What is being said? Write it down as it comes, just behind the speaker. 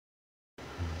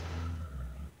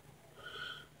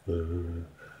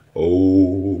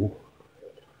Oh,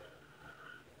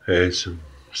 had some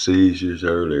seizures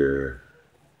earlier.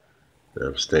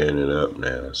 I'm standing up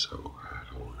now, so I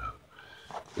don't know.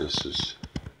 This is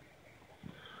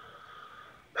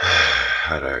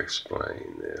how do I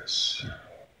explain this?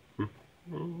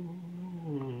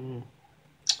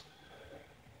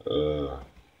 Uh,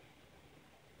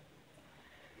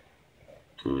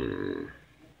 hmm.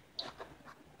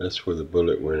 That's where the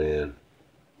bullet went in.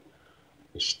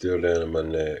 It's still down in my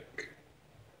neck.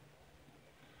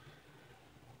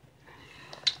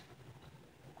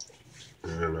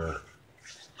 And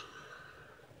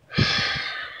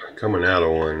coming out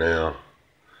of one now.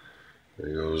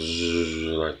 It goes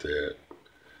like that.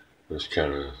 It's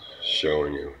kind of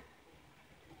showing you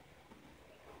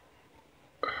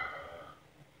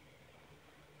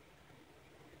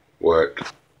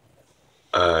what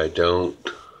I don't.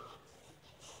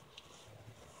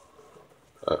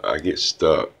 I get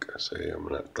stuck. I say I'm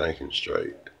not thinking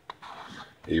straight,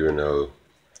 even though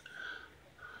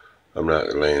I'm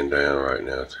not laying down right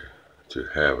now to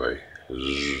have a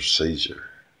seizure.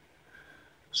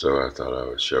 So I thought I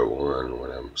would show one when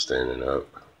I'm standing up,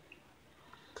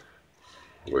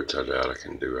 which I doubt I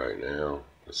can do right now.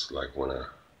 It's like when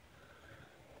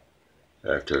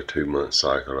after a 2-month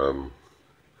cycle of them,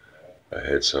 I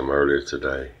had some earlier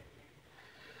today.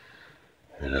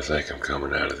 And I think I'm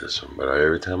coming out of this one. But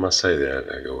every time I say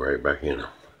that, I go right back in them.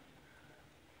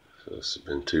 So it's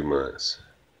been 2 months.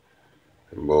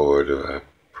 And boy, do I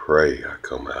pray I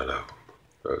come out of them.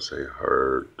 Because they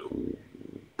hurt,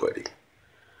 buddy.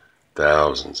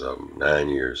 Thousands of them, 9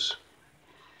 years.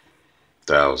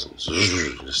 Thousands,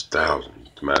 just thousands.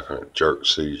 Myoclonic jerk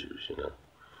seizures, you know.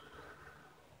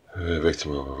 A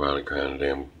victim of a violent crime,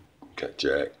 damn, got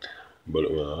jacked. But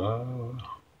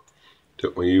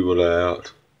took my uvula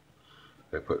out.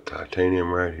 They put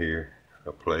titanium right here,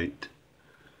 a plate.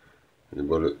 And the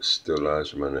bullet still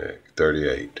lies in my neck.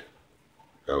 38.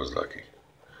 I was lucky.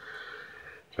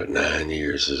 But 9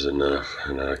 years is enough,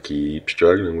 and I keep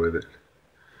struggling with it.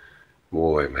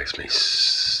 Boy, it makes me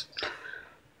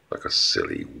like a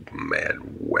silly, mad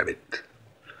wabbit.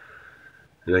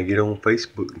 And I get on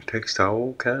Facebook and text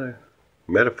all kind of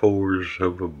metaphors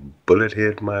of a bullet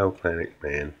head myoclonic,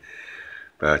 man.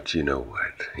 But you know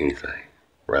what? Anything.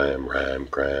 Rhyme,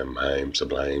 crime, hime,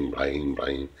 sublime,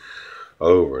 blame.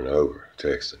 Over and over,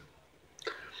 texting.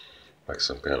 Like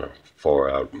some kind of far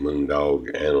out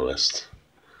moondog analyst.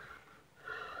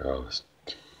 All this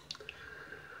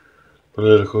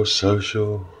political,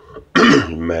 social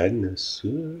madness.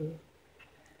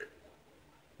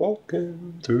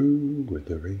 Walking through with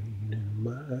the rain in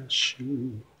my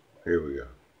shoe. Here we go.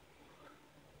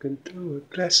 Walking through a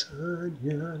glass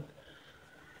onion.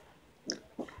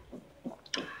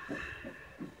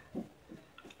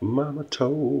 Mama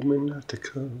told me not to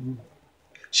come.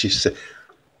 She said,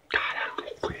 God, I'm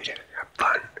gonna quit it. Have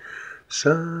fun,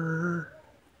 son.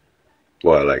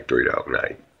 Well, I like to read all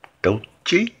night. Don't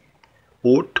you?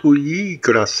 What to ye,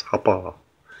 grasshopper?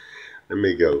 Let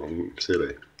me go. I'm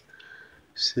silly.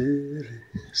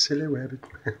 Silly rabbit.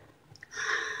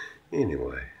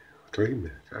 Anyway, 3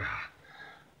 minutes.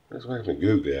 That's why I have my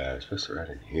googly eyes, especially right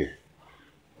in here.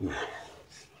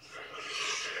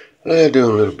 I'm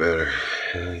doing a little better.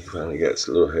 I finally got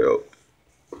some little help.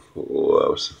 Oh, I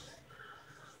was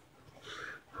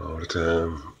all the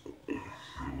time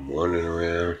wandering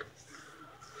around,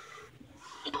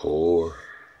 poor,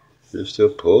 just a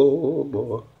poor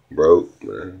boy, broke.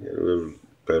 But I get a little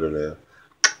better now.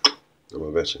 I'm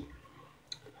a veteran.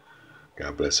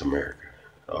 God bless America.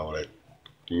 All that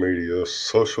media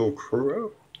social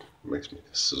crap makes me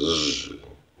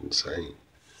insane.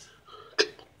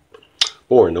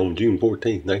 Born on June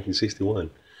 14th, 1961.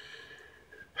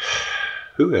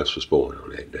 Who else was born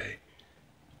on that day?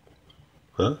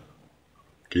 Huh?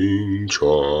 King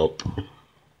Trump.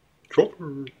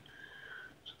 Trumper.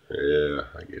 Yeah,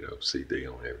 I get OCD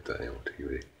on everything on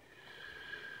TV.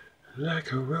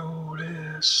 Like a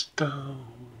rolling stone.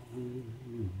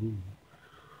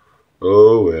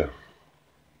 Oh, well.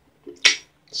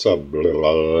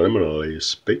 Subliminally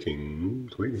speaking,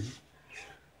 tweeting.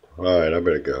 Alright, I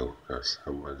better go. I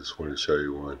just wanted to show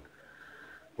you one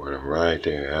when I'm right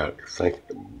there. I think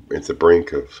at the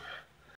brink of